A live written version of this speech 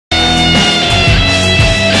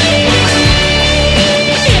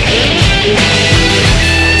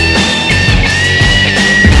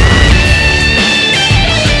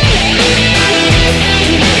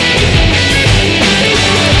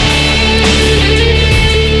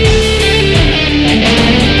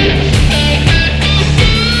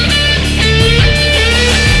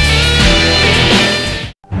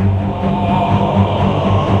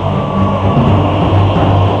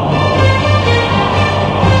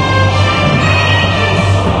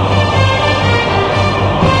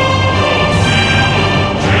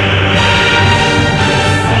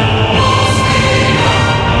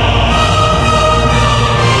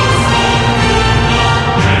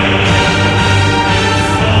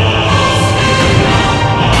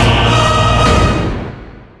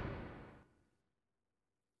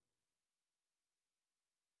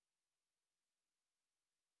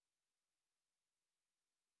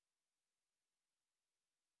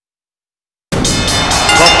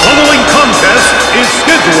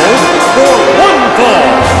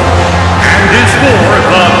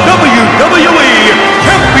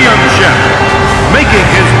Championship. Making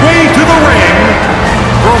his way to the ring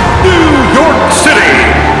from New York City,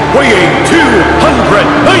 weighing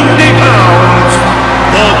 290 pounds,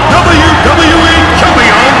 the WWE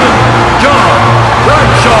Champion, John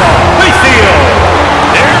Bradshaw Mayfield.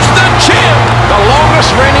 There's the champ, the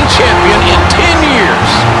longest reigning champion in 10 years.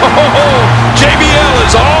 Oh, JBL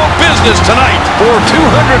is all business tonight. For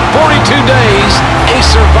 242 days, a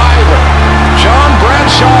survivor, John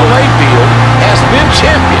Bradshaw Mayfield has been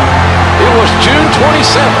champion. It was June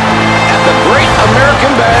 27th at the Great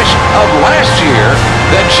American Bash of last year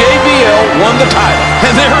that JBL won the title.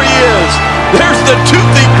 And there he is. There's the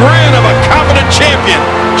toothy grin of a competent champion,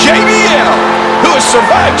 JBL, who has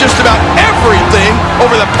survived just about everything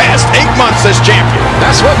over the past 8 months as champion.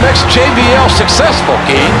 That's what makes JBL successful,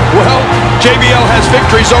 King. Well, JBL has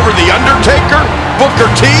victories over The Undertaker,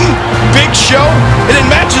 Booker T, Big Show, and in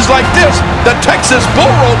matches like this, the Texas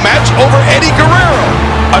Bull Rope match over Eddie Guerrero,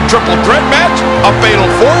 a triple threat match, a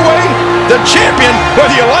fatal four-way. The champion,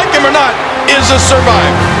 whether you like him or not, is a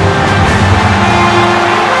survivor.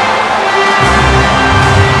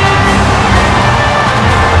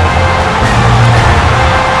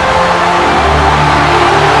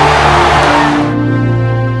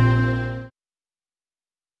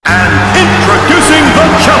 Introducing the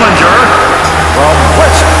challenger from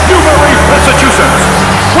West Newbury, Massachusetts,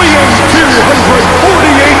 weighing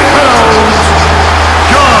 248 pounds,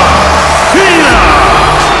 John Cena.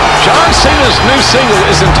 John Cena's new single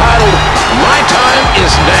is entitled My Time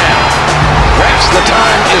Is Now. Perhaps the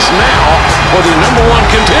time is now for the #1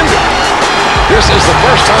 contender. This is the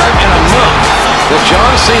first time in a month that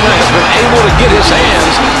John Cena has been able to get his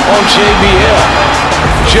hands on JBL.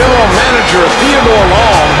 General Manager Theodore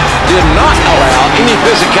Long did not allow any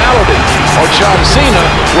physicality, or John Cena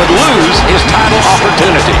would lose his title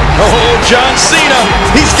opportunity. Oh, John Cena,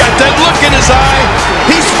 he's got that look in his eye.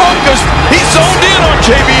 He's focused. He's zoned in on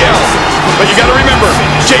JBL. But you got to remember,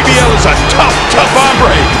 JBL is a tough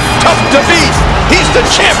hombre. Tough to beat. He's the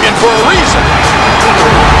champion for a reason.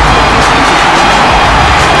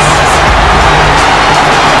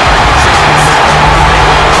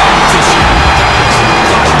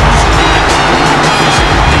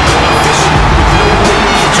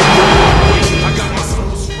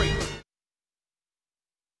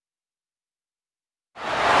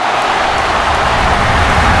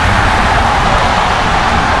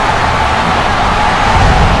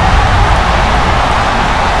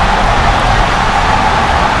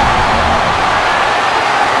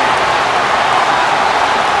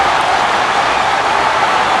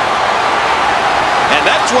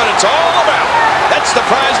 That's what it's all about. That's the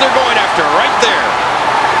prize they're going after right there.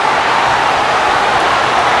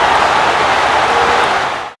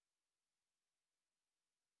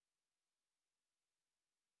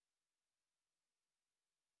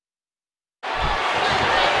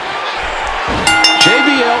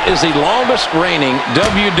 JBL is the longest reigning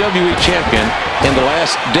WWE champion in the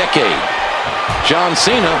last decade. John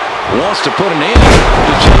Cena wants to put an end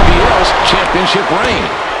to JBL's championship reign.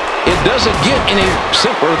 It doesn't get any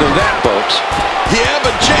simpler than that, folks. Yeah,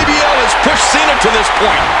 but JBL has pushed Cena to this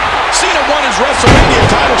point. Cena won his WrestleMania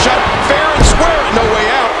title shot fair and square at No Way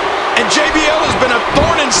Out, and JBL has been a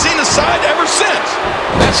thorn in Cena's side ever since.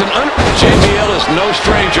 JBL is no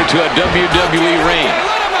stranger to a WWE ring.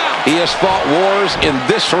 He has fought wars in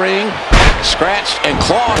this ring, scratched and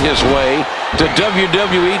clawed his way to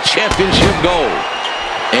WWE Championship gold.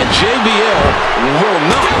 And JBL will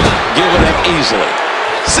not give it up easily.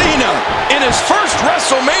 Cena, in his first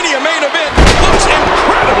WrestleMania main event, looks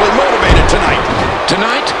incredibly motivated tonight.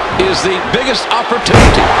 Tonight is the biggest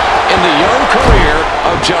opportunity in the young career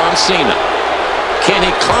of John Cena. Can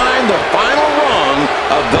he climb the final rung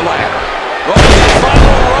of the ladder? Well, the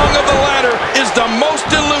final rung of the ladder is the most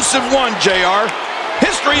elusive one, JR.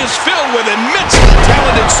 History is filled with immensely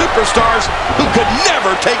talented superstars who could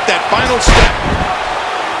never take that final step.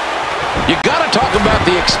 You got to talk about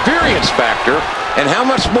the experience factor and how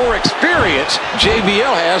much more experience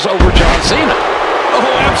JBL has over John Cena. Oh,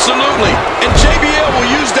 absolutely. And JBL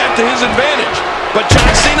will use that to his advantage. But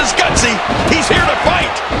John Cena's gutsy. He's here to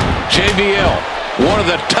fight. JBL, one of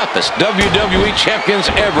the toughest WWE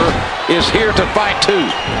champions ever, is here to fight too.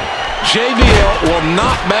 JBL will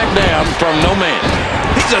not back down from no man.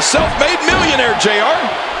 He's a self-made millionaire, JR.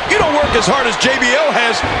 You don't work as hard as JBL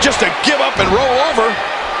has just to give up and roll over.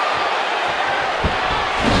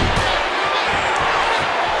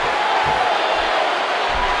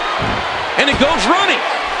 And it goes running.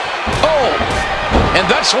 Oh, and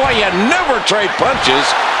that's why you never trade punches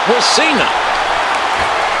with Cena.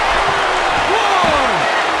 1,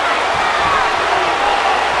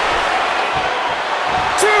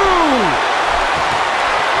 2.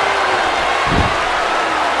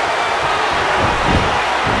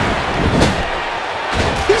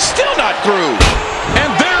 got through.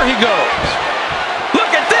 And there he goes.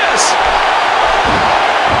 Look at this.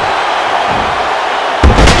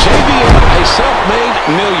 JBL, a self-made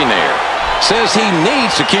millionaire, says he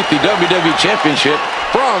needs to keep the WWE Championship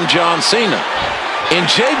from John Cena. In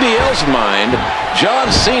JBL's mind,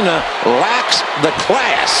 John Cena lacks the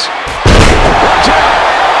class. Watch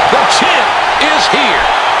out! The champ is here.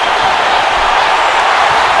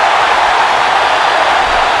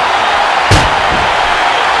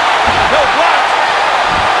 No block.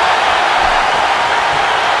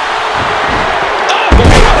 Oh,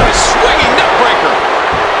 what a swinging neckbreaker.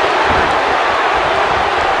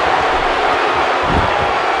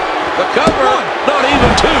 The cover, not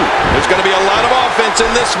even two. There's going to be a lot of offense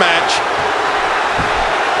in this match.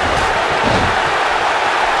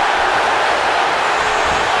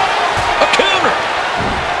 A counter.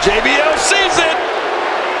 JBL sees it.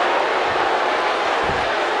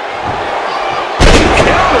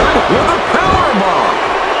 Countered with a powerbomb.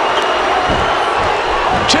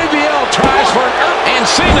 JBL tries for an and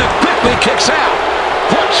Cena quickly kicks out.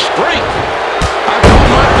 What strength. I've called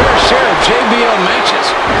my fair share of JBL matches,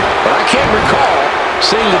 but I can't recall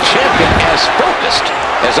seeing the champion as focused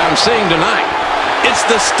as I'm seeing tonight. It's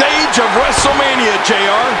the stage of WrestleMania,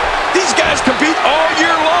 JR. These guys compete all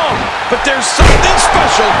year long, but there's something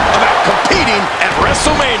special about competing at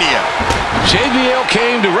WrestleMania. JBL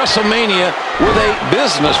came to WrestleMania with a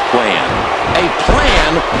business plan, a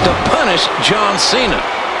plan to punish John Cena.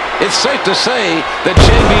 It's safe to say that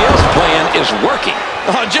JBL's plan is working.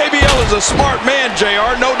 JBL is a smart man,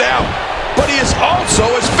 JR, no doubt. But he is also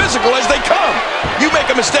as physical as they come. You make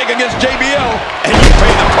a mistake against JBL, and you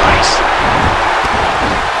pay the price.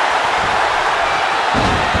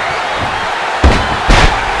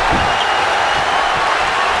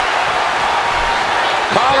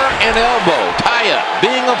 Collar and elbow, tie-up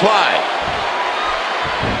being applied.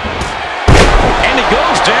 And he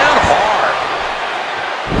goes down hard.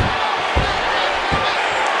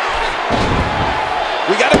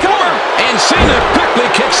 We got a cover. And Cena quickly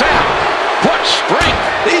kicks out. What strength.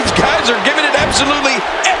 These guys are giving it absolutely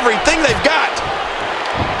everything they've got.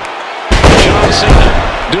 John Cena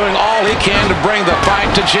doing all he can to bring the fight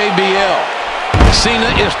to JBL. Cena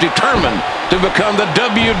is determined to become the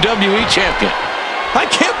WWE Champion. I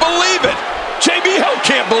can't believe it. JBL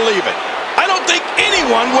can't believe it. I don't think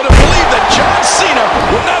anyone would have believed that John Cena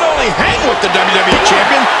would not only hang with the WWE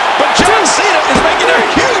Champion, but John Cena is making a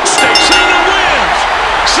huge statement. Cena wins.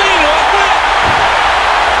 Cena wins.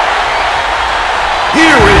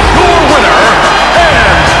 Here is your winner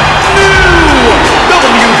and new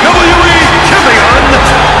WWE Champion,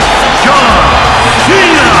 John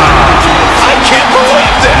Cena. I can't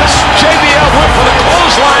believe this. JBL went for the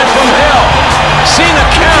clothesline from hell. Cena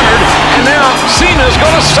countered, and now Cena's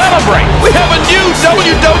going to celebrate. We have a new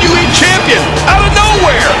WWE Champion out of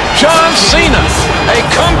nowhere. John Cena, a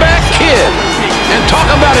comeback kid. And talk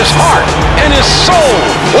about his heart and his soul.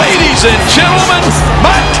 Ladies and gentlemen,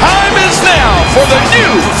 my time is now for the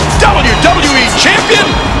new WWE Champion,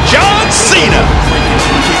 John Cena.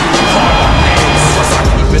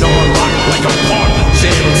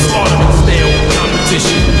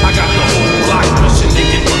 I got the whole block pushing, they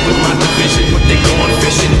get with my division, but they going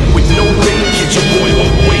fishing with no bait. Get your boy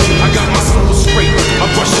away. I got my soul straight. I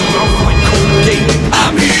brush him out like Colgate.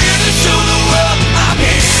 I'm here to show the world. I'm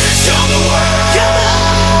here to show the world. Come on,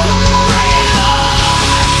 bring it on.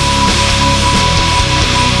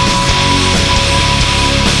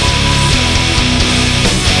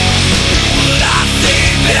 What I say,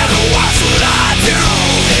 better watch what I do.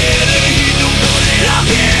 Better heed the warning. I'm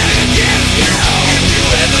here to give you.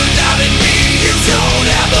 Ever doubted me, you don't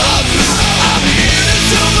have a clue. I'm here to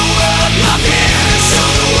show the world. I'm here to show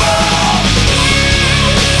the world.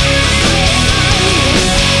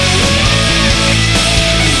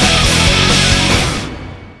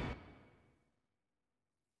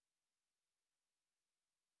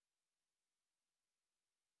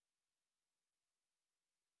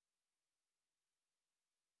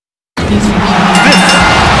 This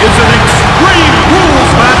is an Extreme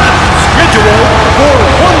Rules match scheduled for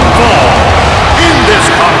one fall. In this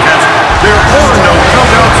contest, there are no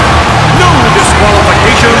countouts, no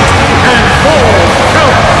disqualifications, and all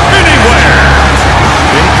count anywhere.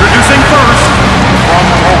 Introducing first, from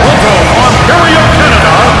Toronto, Ontario,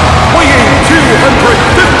 Canada, weighing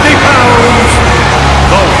 250 pounds,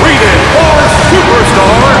 the Rated R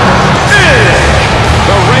Superstar, Edge.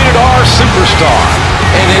 The Rated R Superstar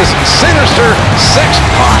and his sinister sex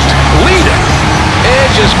pot leader.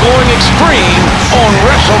 Edge is going extreme on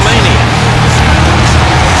WrestleMania.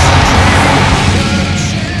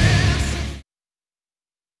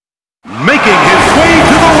 Making his way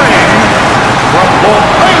to the ring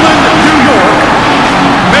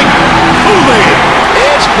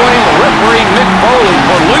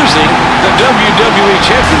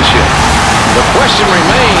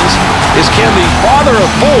remains is, can the father of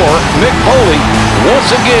four, Mick Foley,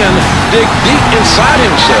 once again dig deep inside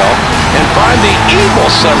himself and find the evil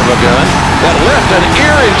son of a gun that left an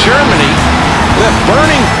ear in Germany, left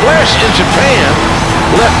burning flesh in Japan,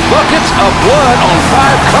 left buckets of blood on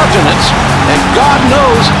 5 continents, and God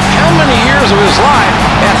knows how many years of his life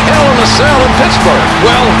at Hell in a Cell in Pittsburgh.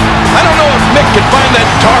 Well, I don't know if Mick can find that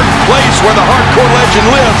dark place where the hardcore legend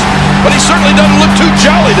lives, but he certainly doesn't look too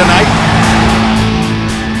jolly tonight.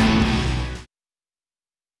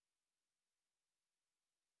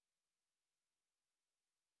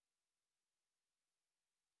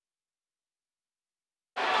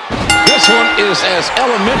 This one is as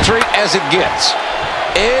elementary as it gets.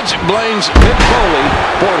 Edge blames Mick Foley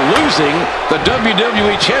for losing the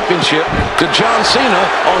WWE Championship to John Cena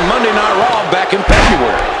on Monday Night Raw back in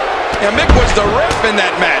February. Yeah, Mick was the ref in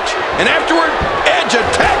that match, and afterward, Edge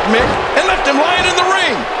attacked Mick and left him lying in the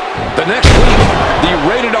ring. The next week, the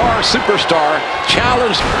Rated R superstar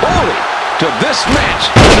challenged Foley to this match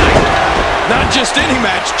tonight. Not just any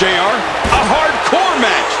match, JR. A hardcore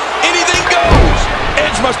match. Anything goes.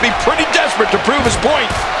 Edge must be pretty desperate to prove his point,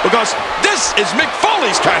 because this is Mick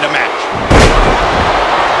Foley's kind of match.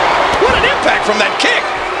 What an impact from that kick.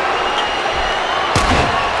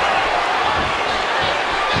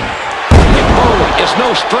 Mick Foley is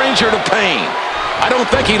no stranger to pain. I don't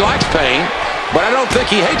think he likes pain, but I don't think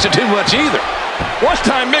he hates it too much either. One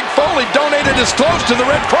time, Mick Foley donated his clothes to the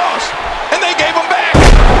Red Cross, and they gave them back.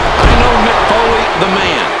 I know Mick Foley, the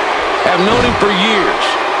man. I've known him for years.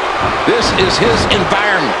 This is his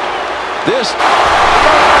environment. This,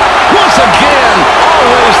 once again,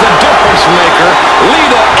 always the difference maker,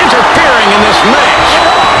 Lita interfering in this match.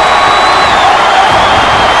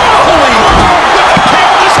 Foley with the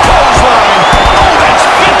canvas clothesline. Oh, that's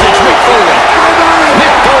vintage Mick Foley.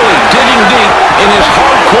 Mick Foley digging deep in his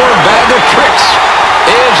hardcore bag of tricks.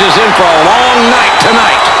 Edge is in for a long night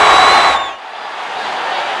tonight.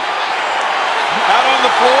 Out on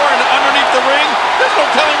the floor and underneath the ring. There's no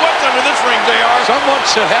telling what's under this ring, JR. Someone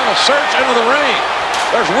should have a search under the ring.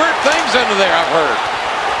 There's weird things under there, I've heard.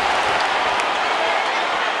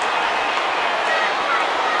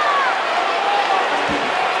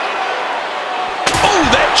 Oh,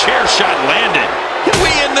 that chair shot landed. Can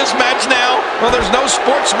we end this match now? Well, there's no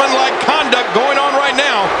sportsmanlike conduct going on right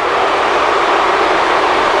now.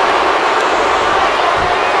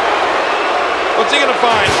 What's he gonna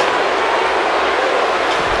find?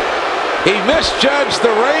 He misjudged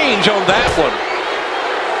the range on that one.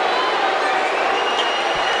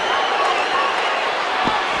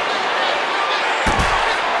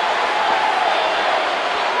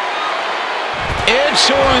 Edge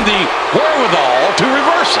showing the wherewithal to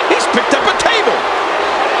reverse it. He's picked up a table.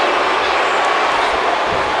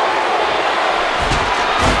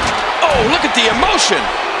 Oh, look at the emotion.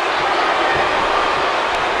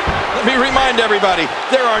 Let me remind everybody,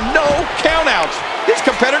 there are no countouts. These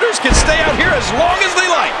competitors can stay out here as long as they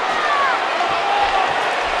like.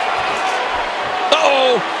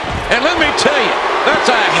 Uh-oh. And let me tell you, that's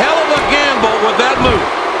a hell of a gamble with that move.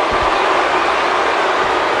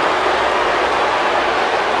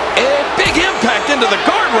 And big impact into the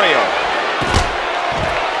guardrail.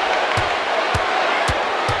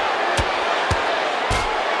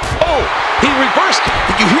 Oh, he reversed it.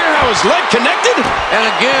 Did you hear how his leg connected? And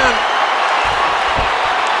again,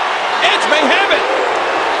 Edge may have it.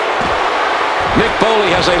 Mick Foley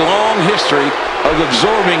has a long history of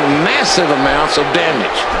absorbing massive amounts of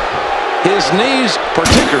damage. His knees,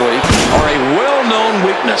 particularly, are a well-known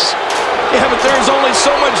weakness. Yeah, but there's only so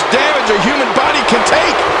much damage a human body can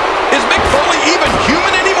take. Is Mick Foley even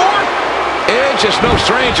human anymore? Edge is no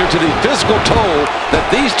stranger to the physical toll that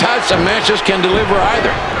these types of matches can deliver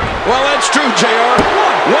either. Well, that's true, JR.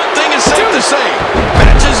 One thing is safe to say.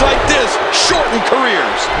 Matches like this shorten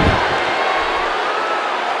careers.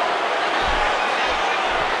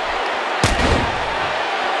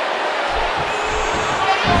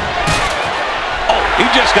 Oh, he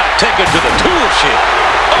just got taken to the tool shed.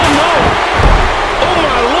 Oh, no. Oh,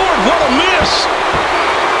 my Lord, what a miss.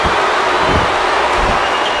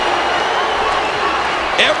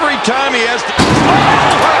 Every time he has to...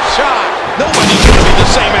 Oh, what a shot. Nobody's going to be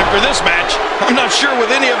the same after this match. I'm not sure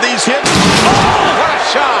with any of these hits. Oh, what a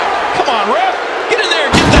shot. Come on, ref. Get in there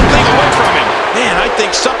and get that thing away from him. Man, I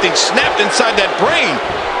think something snapped inside that brain.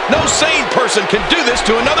 No sane person can do this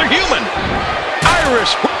to another human.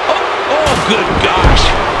 Irish. Oh, good gosh.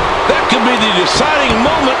 That could be the deciding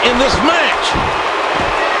moment in this match.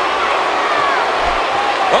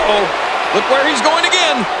 Uh-oh. Look where he's going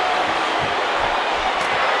again.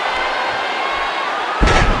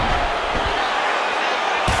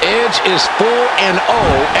 Edge is 4-0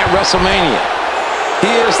 at WrestleMania.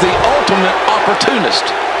 He is the ultimate opportunist.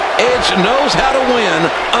 Edge knows how to win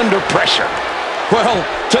under pressure. Well,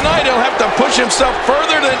 tonight he'll have to push himself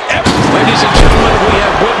further than ever. Ladies and gentlemen, we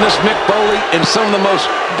have witnessed Mick Foley in some of the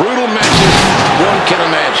most brutal matches one can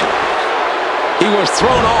imagine. He was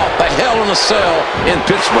thrown off a Hell in a Cell in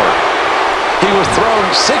Pittsburgh. He was thrown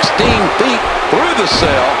 16 feet through the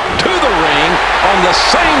cell to the ring on the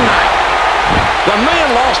same night. The man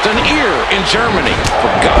lost an ear in Germany,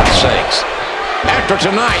 for God's sakes. After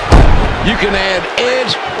tonight, you can add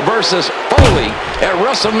Edge versus Foley at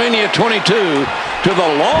WrestleMania 22 to the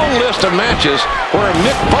long list of matches where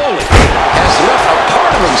Mick Foley has left a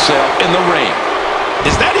part of himself in the ring.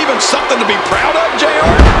 Is that even something to be proud of,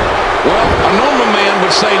 JR? Well, a normal man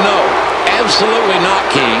would say no. Absolutely not,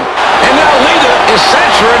 King. And now Lita is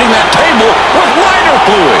saturating that table with lighter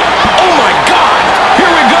fluid. Oh, my God. Here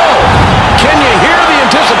we go. Can you hear the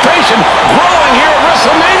anticipation growing here at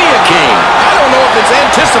WrestleMania, King? I don't know if it's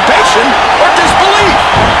anticipation or disbelief.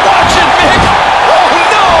 Watch it, Mick. Oh,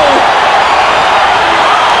 no.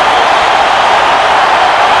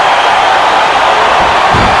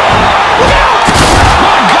 Look out.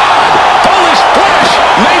 My God. Foley's flesh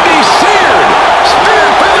may be seared. Spear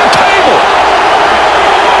through the table.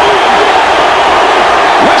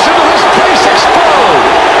 Listen to this place explode.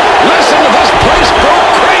 Listen to this place go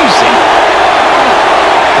crazy.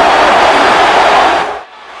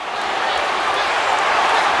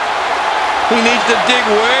 He needs to dig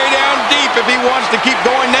way down deep if he wants to keep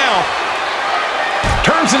going now.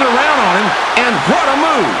 Turns it around on him, and what a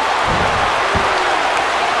move.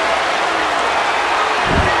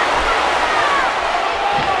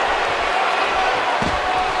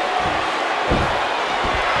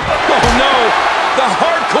 Oh, no. The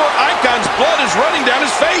hardcore icon's blood is running down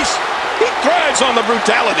his face. He thrives on the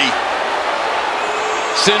brutality.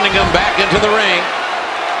 Sending him back into the ring.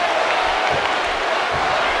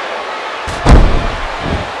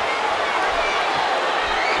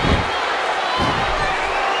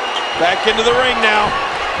 Back into the ring now.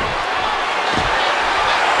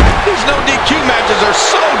 These no DQ matches are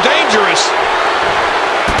so dangerous.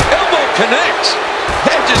 Elbow connects.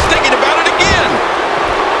 Edge is thinking about it again.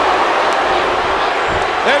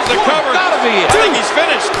 There's the cover. Gotta be it. I think he's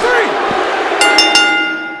finished. 3.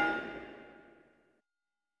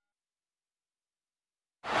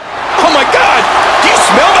 Oh my God! Do you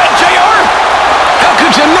smell that, JR? How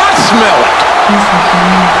could you not smell it?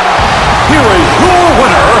 Here is your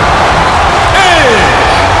winner,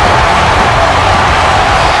 Edge.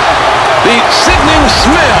 The sickening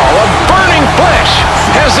smell of burning flesh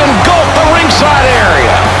has engulfed the ringside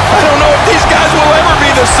area. I don't know if these guys will ever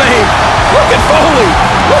be the same. Look at Foley.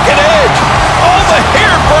 Look at Edge. All the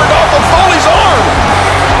hair burned off of Foley's arm.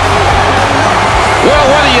 Well,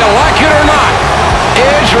 whether you like it or not,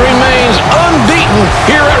 Edge remains unbeaten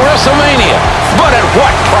here at WrestleMania. But at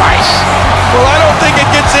what price? Well, I don't think it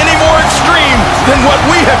gets any more extreme than what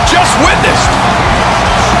we have just witnessed.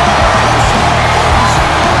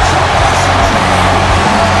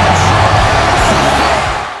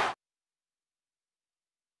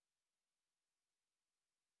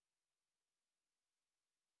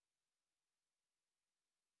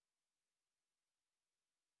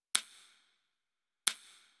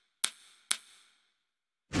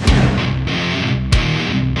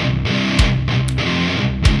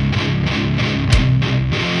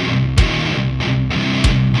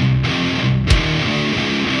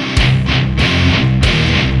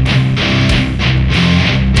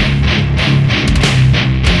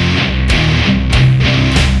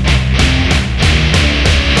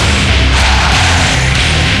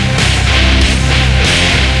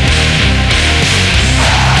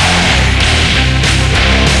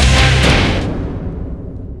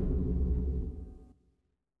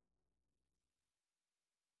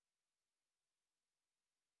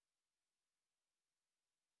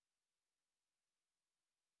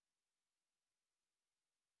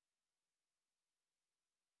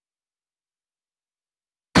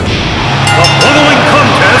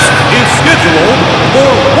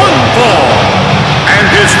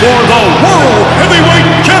 for the World Heavyweight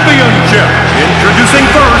Championship. Introducing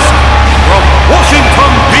first, from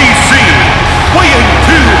Washington, D.C., weighing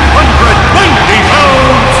 290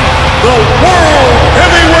 pounds, the World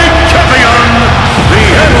Heavyweight Champion, the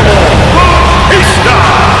Animal, Batista.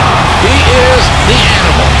 He is the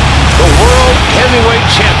Animal, the World Heavyweight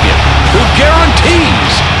Champion, who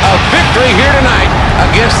guarantees a victory here tonight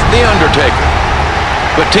against the Undertaker.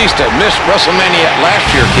 Batista missed WrestleMania last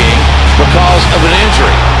year, King, because of an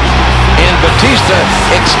injury. And Batista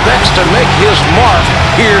expects to make his mark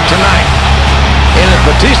here tonight. And if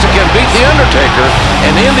Batista can beat The Undertaker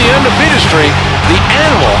and end the undefeated streak, the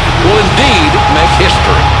Animal will indeed make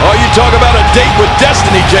history. Oh, you talk about a date with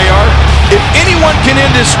destiny, JR. If anyone can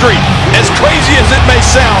end his streak, as crazy as it may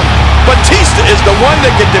sound, Batista is the one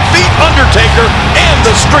that can defeat Undertaker and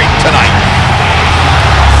the streak tonight.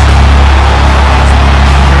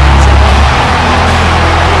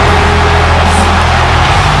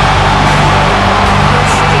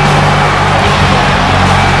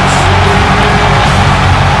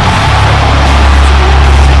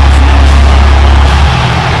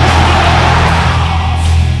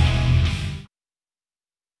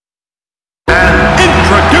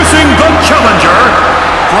 Introducing the challenger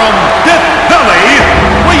from Death Valley,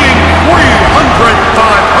 weighing 305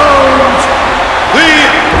 pounds, The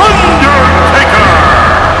Undertaker.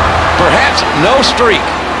 Perhaps no streak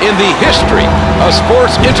in the history of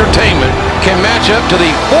sports entertainment can match up to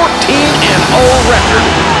the 14-0 record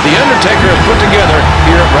The Undertaker has put together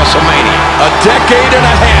here at WrestleMania. A decade and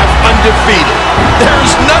a half undefeated.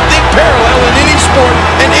 There's nothing parallel in any sport,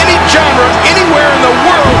 in any genre, anywhere in the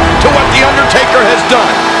world to what The Undertaker has done.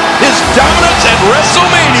 His dominance at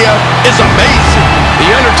WrestleMania is amazing. The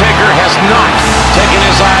Undertaker has not taken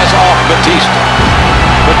his eyes off Batista.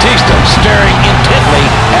 Batista staring intently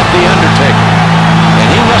at The Undertaker. And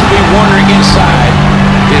he must be wondering inside,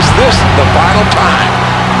 is this the final time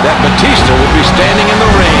that Batista will be standing in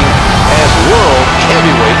the ring as World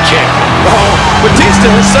Heavyweight Champion? Oh, Batista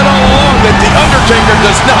has said all along that The Undertaker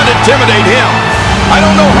does not intimidate him. I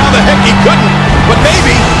don't know how the heck he couldn't, but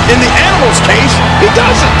maybe, in the Animal's case, he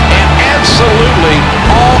doesn't. An absolutely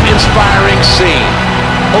awe-inspiring scene.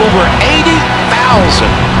 Over 80,000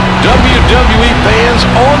 WWE fans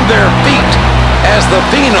on their feet as the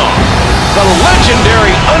Phenom, the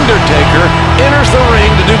legendary Undertaker, enters the ring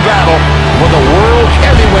to do battle for the World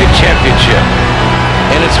Heavyweight Championship.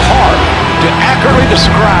 And it's hard to accurately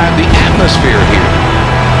describe the atmosphere here.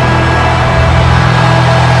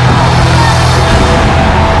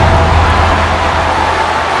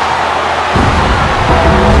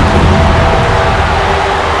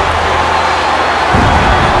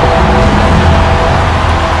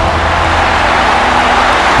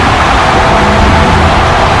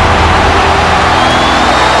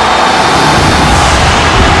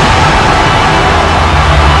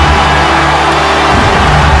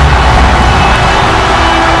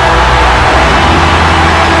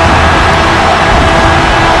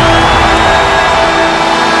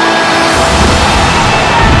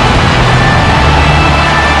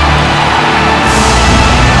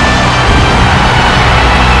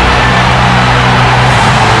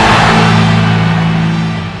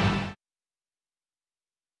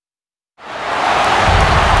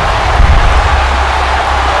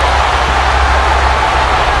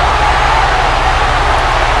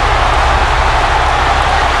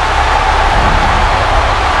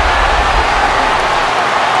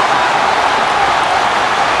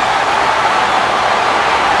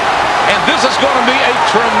 This is going to be a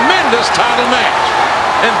tremendous title match.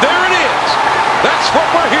 And there it is. That's what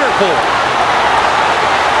we're here for.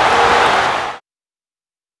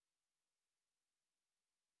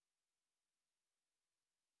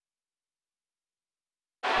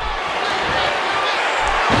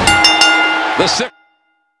 The sixth.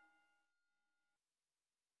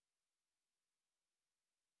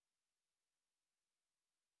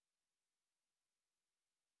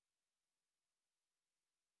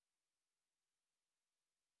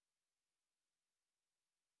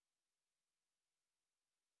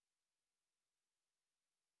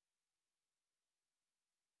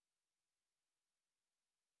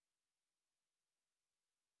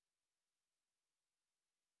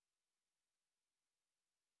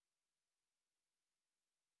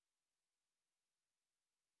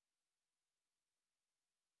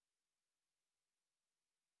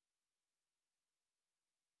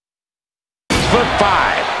 Foot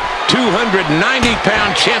 5,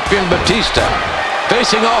 290-pound champion Batista,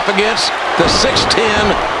 facing off against the 6'10",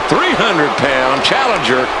 300-pound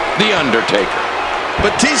challenger, The Undertaker.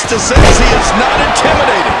 Batista says he is not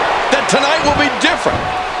intimidated, that tonight will be different.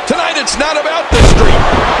 Tonight it's not about the streak,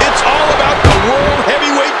 it's all about the World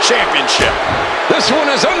Heavyweight Championship. This one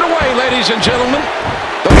is underway, ladies and gentlemen.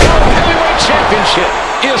 The World Heavyweight Championship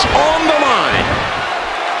is on the line.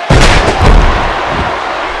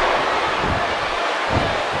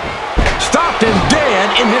 Stopped him dead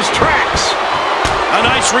in his tracks. A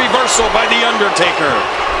nice reversal by The Undertaker.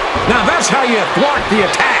 Now that's how you thwart the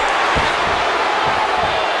attack.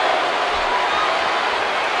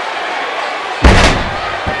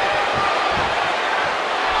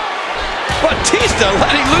 Batista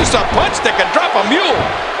letting loose a punch that could drop a mule.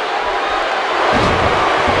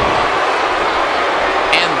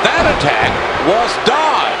 attack was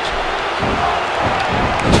dodged.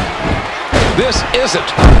 This isn't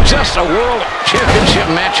just a World Championship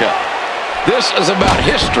matchup. This is about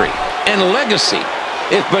history and legacy.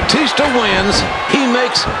 If Batista wins, he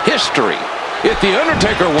makes history. If The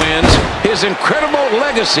Undertaker wins, his incredible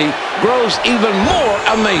legacy grows even more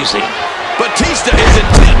amazing. Batista is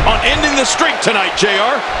intent on ending the streak tonight,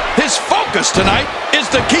 JR. His focus tonight is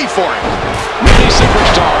the key for him. Many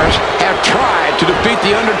superstars have tried to defeat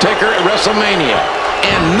The Undertaker at WrestleMania,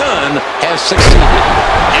 and none has succeeded.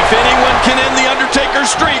 If anyone can end The Undertaker's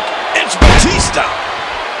streak, it's Batista.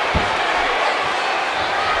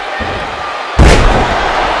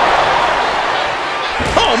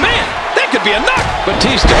 Oh, man, that could be a knock.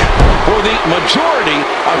 Batista, for the majority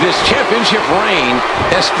of his championship reign,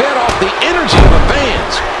 has fed off the energy of the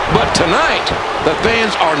fans. But tonight, the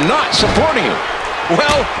fans are not supporting him.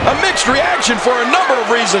 Well, a mixed reaction for a number of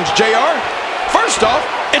reasons, JR. First off,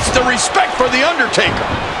 it's the respect for The Undertaker.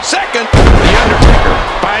 Second, The Undertaker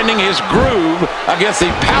finding his groove against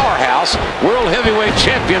the powerhouse World Heavyweight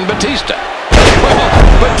Champion Batista. well,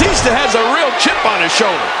 Batista has a real chip on his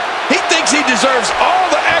shoulder. He thinks he deserves all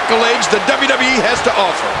the accolades the WWE has to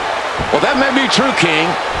offer. Well, that may be true, King,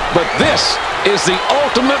 but this is the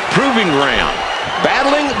ultimate proving ground.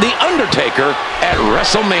 Battling The Undertaker at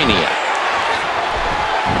WrestleMania.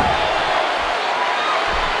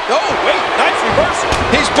 Oh, wait, nice reversal.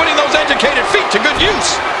 He's putting those educated feet to good use.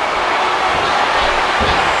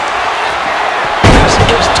 This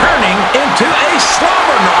is turning into a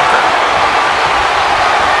slobber knocker.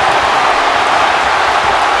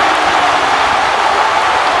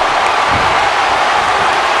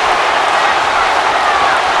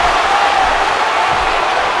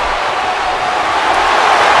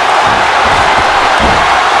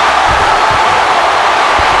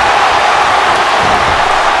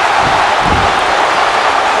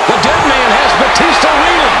 Batista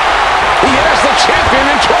reeling. He has the champion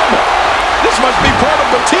in trouble. This must be part of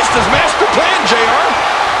Batista's master plan, JR,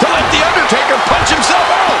 to let The Undertaker punch himself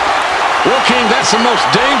out. Well, King, that's the most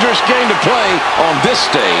dangerous game to play on this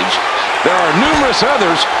stage. There are numerous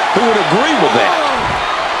others who would agree with that.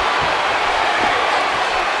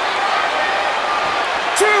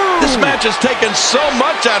 This match has taken so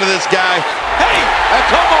much out of this guy. Hey,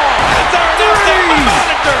 Come on. it's our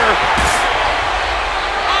monitor.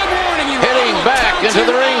 Heading back into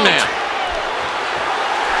the ring now.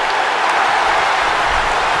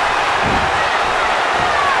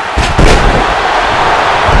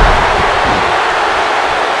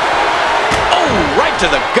 Oh, right to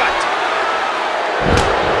the gut.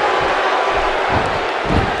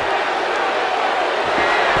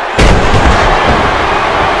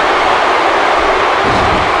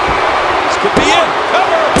 This could be it.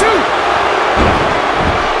 Cover.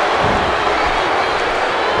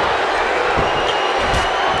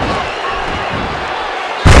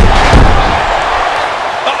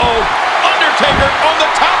 Undertaker on the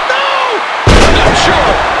top. No! I'm not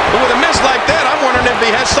sure. But with a miss like that, I'm wondering if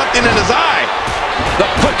he has something in his eye. The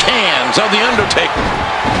quick hands of The Undertaker.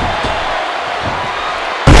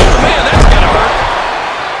 Oh, man, that's gotta hurt.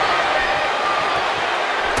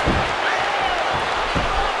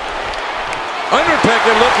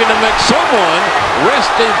 Undertaker looking to make someone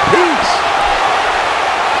rest in peace.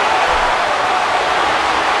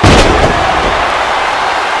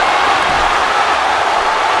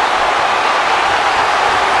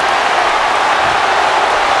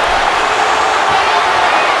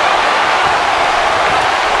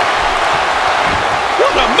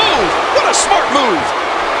 What a smart move.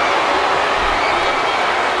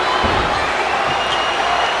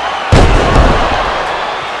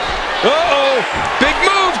 Uh-oh, big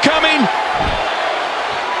move coming.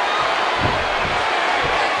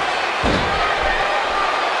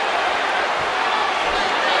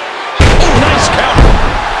 Oh, nice counter.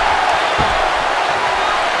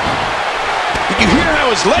 Did you hear how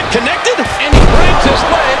his leg connected? And he brings his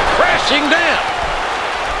leg crashing down.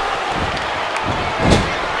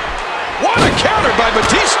 What a counter by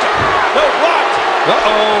Batista. No, blocked.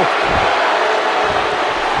 Uh-oh.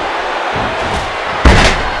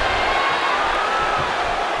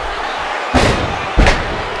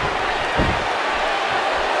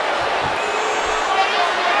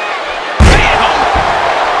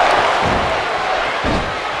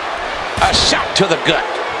 A shot to the gut.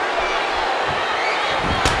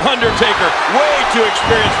 Undertaker, way too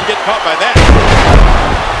experienced to get caught by that.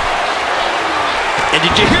 And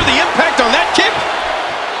did you hear the impact on that kick?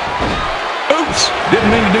 Oops, didn't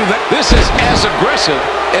mean to do that. This is as aggressive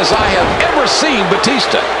as I have ever seen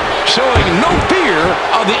Batista, showing no fear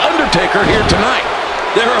of The Undertaker here tonight.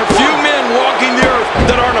 There are few men walking the earth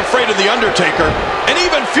that aren't afraid of The Undertaker, and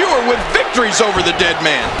even fewer with victories over the dead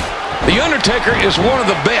man. The Undertaker is one of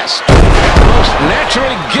the best, most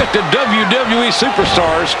naturally gifted WWE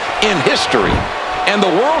superstars in history. And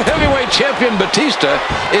the World Heavyweight Champion Batista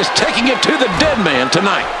is taking it to the dead man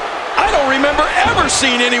tonight. I don't remember ever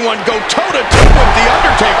seeing anyone go toe-to-toe with The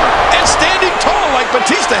Undertaker and standing tall like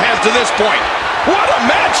Batista has to this point. What a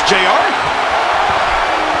match, JR!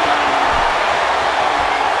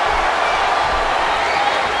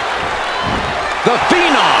 The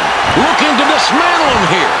Phenom looking to dismantle him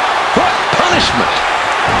here. What punishment!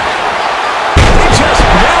 He just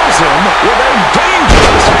nails him with a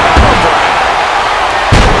dangerous powerbomb.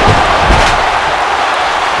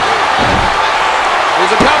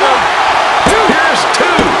 Here's a cover. Here's 2.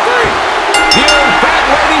 The old fat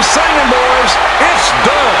lady singing, boys. It's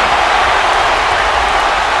done.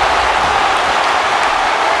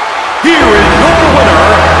 Here is your winner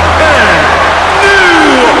and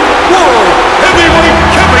new World Heavyweight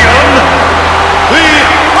Champion, The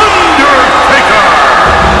Undertaker.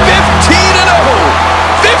 15-0.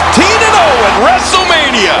 15-0 at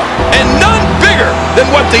WrestleMania. And none bigger than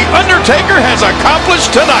what The Undertaker has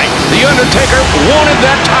accomplished tonight. The Undertaker wanted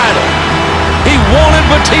that title. He wanted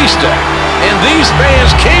Batista. And these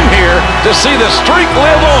fans came here to see the streak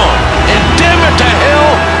live on. And damn it to hell,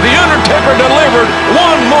 The Undertaker delivered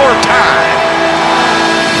one more time.